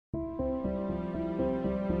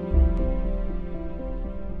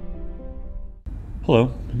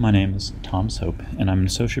Hello, my name is Thomas Hope, and I'm an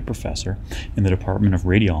associate professor in the Department of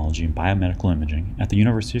Radiology and Biomedical Imaging at the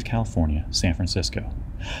University of California, San Francisco.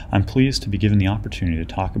 I'm pleased to be given the opportunity to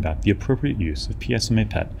talk about the appropriate use of PSMA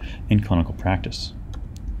PET in clinical practice.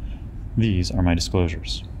 These are my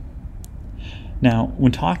disclosures. Now,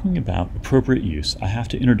 when talking about appropriate use, I have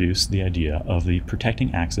to introduce the idea of the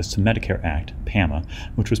Protecting Access to Medicare Act, PAMA,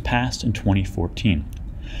 which was passed in 2014.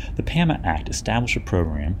 The PAMA Act established a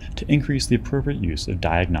program to increase the appropriate use of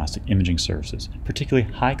diagnostic imaging services, particularly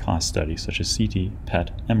high-cost studies such as CT,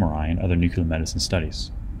 PET, MRI, and other nuclear medicine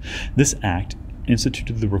studies. This act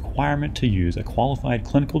instituted the requirement to use a qualified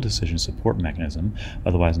clinical decision support mechanism,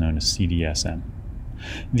 otherwise known as CDSM.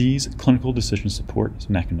 These clinical decision support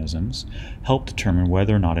mechanisms help determine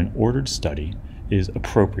whether or not an ordered study is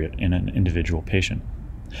appropriate in an individual patient.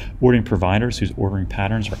 Ordering providers whose ordering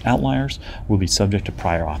patterns are outliers will be subject to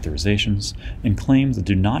prior authorizations, and claims that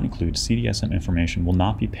do not include CDSM information will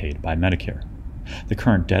not be paid by Medicare. The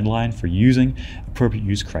current deadline for using appropriate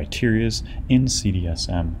use criteria in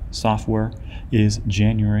CDSM software is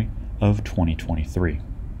January of 2023.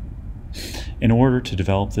 In order to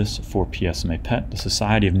develop this for PSMA PET, the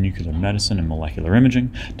Society of Nuclear Medicine and Molecular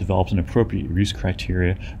Imaging developed an appropriate use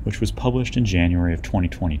criteria which was published in January of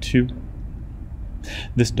 2022.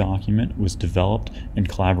 This document was developed in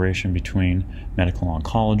collaboration between medical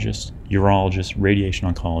oncologists, urologists, radiation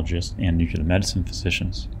oncologists, and nuclear medicine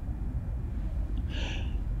physicians.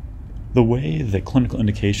 The way that clinical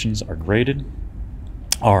indications are graded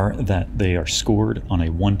are that they are scored on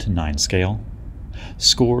a 1 to 9 scale.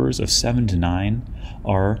 Scores of 7 to 9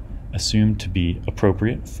 are assumed to be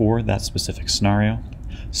appropriate for that specific scenario.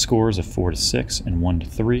 Scores of 4 to 6 and 1 to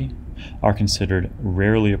 3 are considered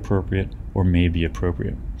rarely appropriate or may be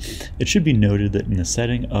appropriate. It should be noted that in the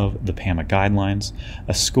setting of the PAMA guidelines,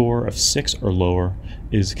 a score of 6 or lower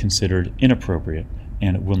is considered inappropriate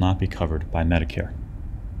and will not be covered by Medicare.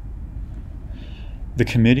 The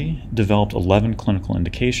committee developed 11 clinical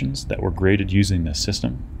indications that were graded using this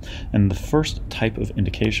system, and the first type of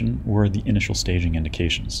indication were the initial staging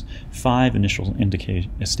indications. 5 initial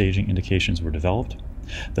staging indications were developed.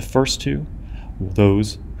 The first 2,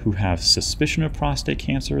 those who have suspicion of prostate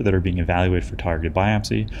cancer that are being evaluated for targeted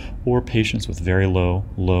biopsy, or patients with very low,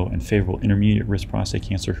 and favorable intermediate risk prostate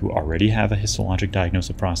cancer who already have a histologic diagnosis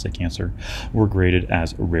of prostate cancer, were graded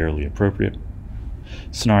as rarely appropriate.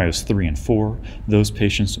 Scenarios 3 and 4, those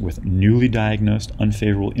patients with newly diagnosed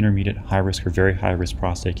unfavorable intermediate high risk or very high risk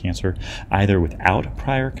prostate cancer, either without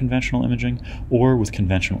prior conventional imaging or with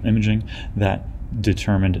conventional imaging that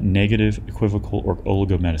determined negative, equivocal, or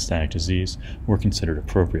oligometastatic disease, were considered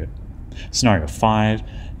appropriate. Scenario 5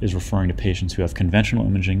 is referring to patients who have conventional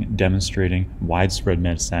imaging demonstrating widespread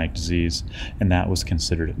metastatic disease, and that was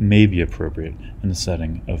considered may be appropriate in the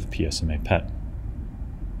setting of PSMA PET.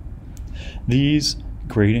 These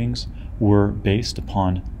gradings were based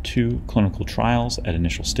upon 2 clinical trials at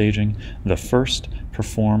initial staging. The first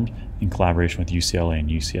performed in collaboration with UCLA and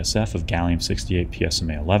UCSF of gallium-68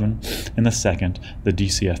 PSMA-11, and the second, the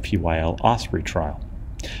DCF-PYL OSPREY trial.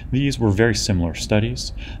 These were very similar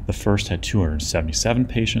studies. The first had 277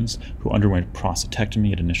 patients who underwent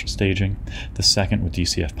prostatectomy at initial staging. The second, with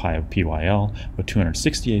DCF-PYL, with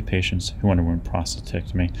 268 patients who underwent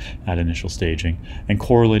prostatectomy at initial staging, and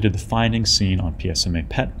correlated the findings seen on PSMA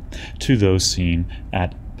PET to those seen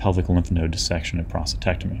at pelvic lymph node dissection and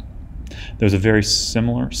prostatectomy. There was a very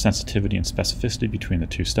similar sensitivity and specificity between the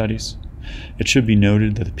 2 studies. It should be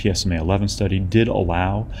noted that the PSMA-11 study did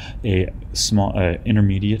allow a small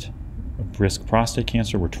intermediate risk prostate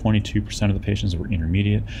cancer, where 22% of the patients were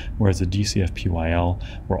intermediate, whereas the DCF-PYL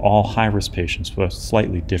were all high-risk patients with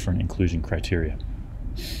slightly different inclusion criteria.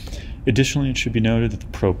 Additionally, it should be noted that the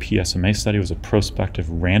PRO-PSMA study was a prospective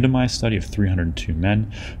randomized study of 302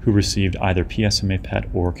 men who received either PSMA PET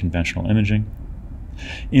or conventional imaging.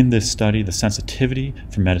 In this study, the sensitivity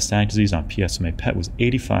for metastatic disease on PSMA PET was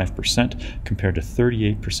 85% compared to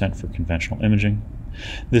 38% for conventional imaging.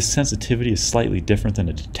 This sensitivity is slightly different than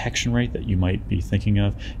the detection rate that you might be thinking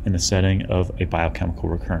of in the setting of a biochemical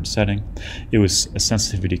recurrence setting. It was a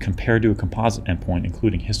sensitivity compared to a composite endpoint,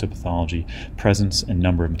 including histopathology, presence and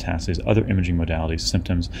number of metastases, other imaging modalities,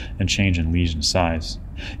 symptoms, and change in lesion size.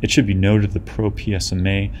 It should be noted the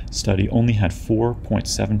PRO-PSMA study only had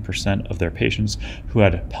 4.7% of their patients who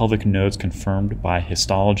had pelvic nodes confirmed by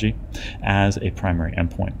histology as a primary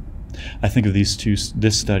endpoint. I think of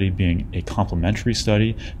this study being a complementary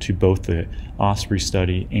study to both the OSPREY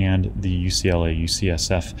study and the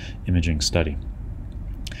UCLA-UCSF imaging study.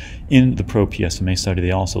 In the PRO-PSMA study,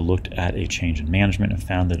 they also looked at a change in management and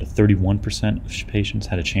found that 31% of patients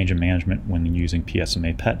had a change in management when using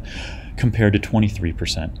PSMA PET, compared to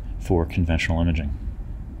 23% for conventional imaging.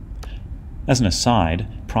 As an aside,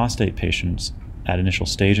 prostate patients at initial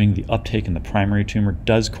staging, the uptake in the primary tumor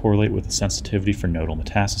does correlate with the sensitivity for nodal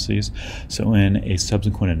metastases. So in a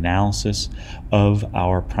subsequent analysis of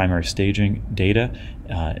our primary staging data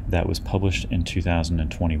that was published in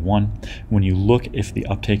 2021, when you look if the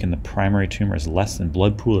uptake in the primary tumor is less than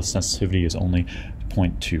blood pool, the sensitivity is only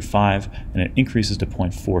 0.25, and it increases to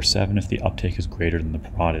 0.47 if the uptake is greater than the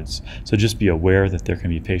parotids. So just be aware that there can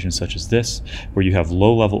be patients such as this, where you have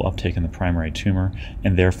low-level uptake in the primary tumor,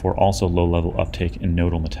 and therefore also low-level uptake in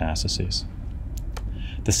nodal metastases.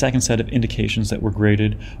 The second set of indications that were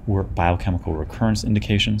graded were biochemical recurrence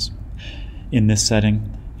indications. In this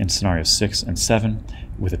setting, in scenarios 6 and 7,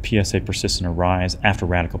 with a PSA persistent rise after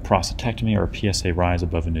radical prostatectomy or a PSA rise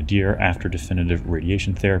above a nadir after definitive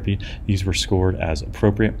radiation therapy, these were scored as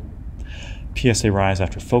appropriate. PSA rise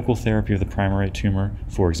after focal therapy of the primary tumor,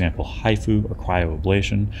 for example HIFU or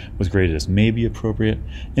cryoablation, was graded as may be appropriate,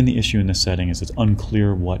 and the issue in this setting is it's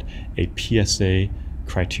unclear what a PSA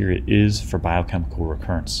criteria is for biochemical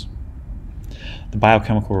recurrence. The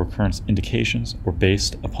biochemical recurrence indications were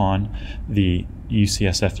based upon the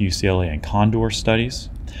UCSF, UCLA, and Condor studies.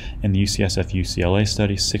 In the UCSF, UCLA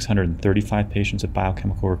study, 635 patients with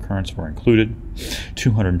biochemical recurrence were included.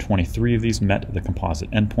 223 of these met the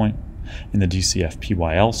composite endpoint. In the DCF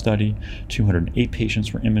PYL study, 208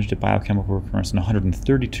 patients were imaged at biochemical recurrence, and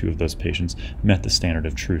 132 of those patients met the standard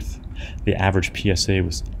of truth. The average PSA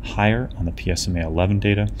was higher on the PSMA 11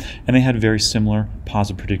 data, and they had very similar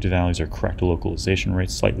positive predictive values or correct localization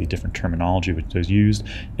rates, slightly different terminology which was used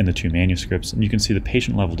in the two manuscripts. And you can see the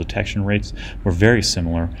patient-level detection rates were very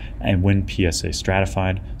similar and when PSA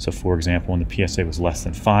stratified. So for example, when the PSA was less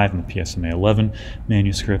than 5 in the PSMA 11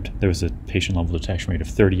 manuscript, there was a patient-level detection rate of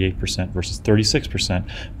 38% versus 36%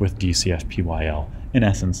 with DCF PYL. In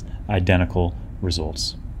essence, identical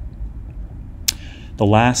results. The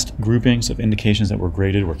last groupings of indications that were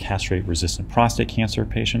graded were castrate-resistant prostate cancer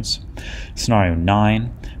patients. Scenario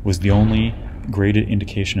 9 was the only graded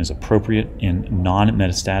indication as appropriate in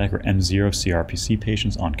non-metastatic or M0 CRPC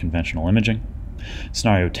patients on conventional imaging.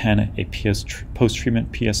 Scenario 10, a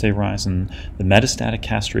post-treatment PSA rise in the metastatic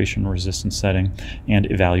castration-resistant setting,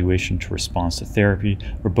 and evaluation to response to therapy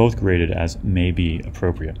were both graded as may be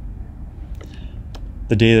appropriate.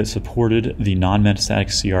 The data that supported the non-metastatic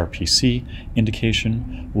CRPC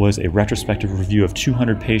indication was a retrospective review of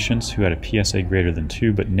 200 patients who had a PSA greater than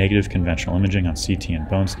 2 but negative conventional imaging on CT and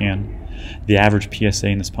bone scan. The average PSA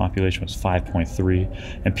in this population was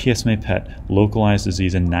 5.3, and PSMA PET localized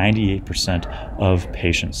disease in 98% of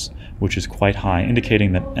patients, which is quite high,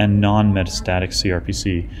 indicating that a non-metastatic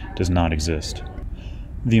CRPC does not exist.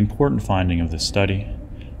 The important finding of this study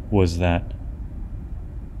was that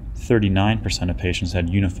 39% of patients had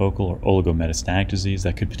unifocal or oligometastatic disease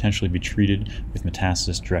that could potentially be treated with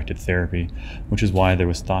metastasis-directed therapy, which is why there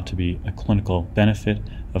was thought to be a clinical benefit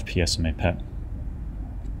of PSMA PET.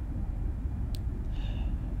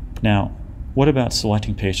 Now, what about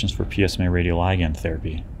selecting patients for PSMA radioligand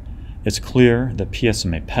therapy? It's clear that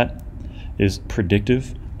PSMA PET is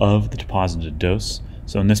predictive of the deposited dose.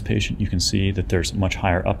 So in this patient, you can see that there's much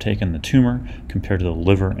higher uptake in the tumor compared to the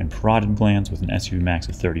liver and parotid glands with an SUV max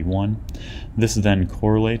of 31. This then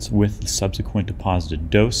correlates with the subsequent deposited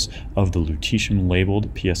dose of the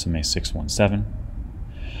lutetium-labeled PSMA 617.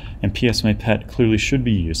 And PSMA PET clearly should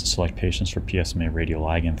be used to select patients for PSMA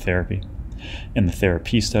radioligand therapy. In the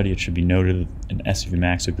therapy study, it should be noted that an SUV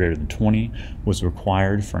max of greater than 20 was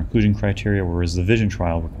required for inclusion criteria, whereas the VISION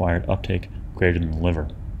trial required uptake greater than the liver.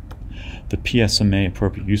 The PSMA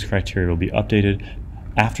appropriate use criteria will be updated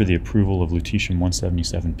after the approval of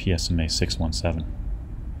lutetium-177 PSMA 617.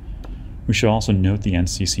 We should also note the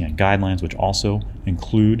NCCN guidelines, which also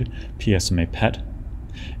include PSMA PET.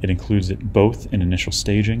 It includes it both in initial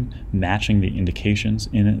staging, matching the indications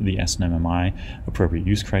in the SNMMI appropriate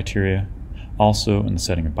use criteria, also in the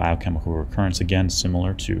setting of biochemical recurrence, again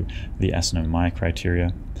similar to the SNMMI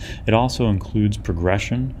criteria. It also includes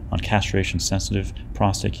progression on castration-sensitive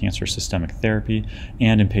prostate cancer systemic therapy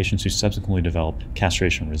and in patients who subsequently develop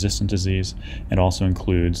castration-resistant disease. It also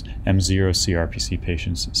includes M0 CRPC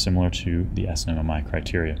patients similar to the SNMMI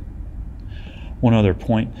criteria. One other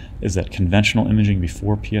point is that conventional imaging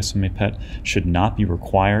before PSMA PET should not be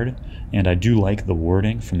required, and I do like the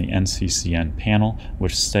wording from the NCCN panel,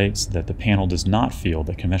 which states that the panel does not feel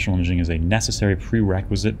that conventional imaging is a necessary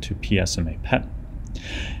prerequisite to PSMA PET.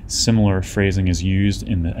 Similar phrasing is used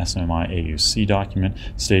in the SMI AUC document,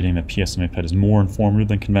 stating that PSMA PET is more informative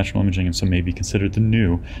than conventional imaging and so may be considered the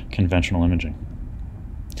new conventional imaging.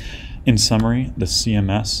 In summary, the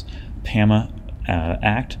CMS PAMA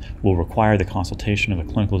Act will require the consultation of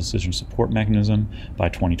a clinical decision support mechanism by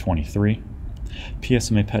 2023.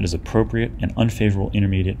 PSMA PET is appropriate in unfavorable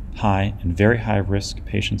intermediate, high, and very high risk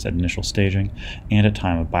patients at initial staging and at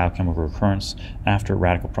time of biochemical recurrence after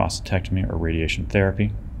radical prostatectomy or radiation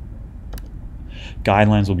therapy.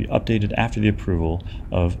 Guidelines will be updated after the approval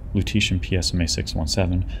of lutetium PSMA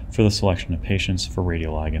 617 for the selection of patients for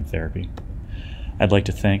radioligand therapy. I'd like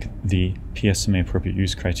to thank the PSMA Appropriate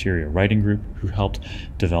Use Criteria Writing Group who helped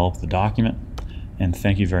develop the document, and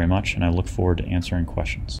thank you very much, and I look forward to answering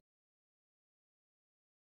questions.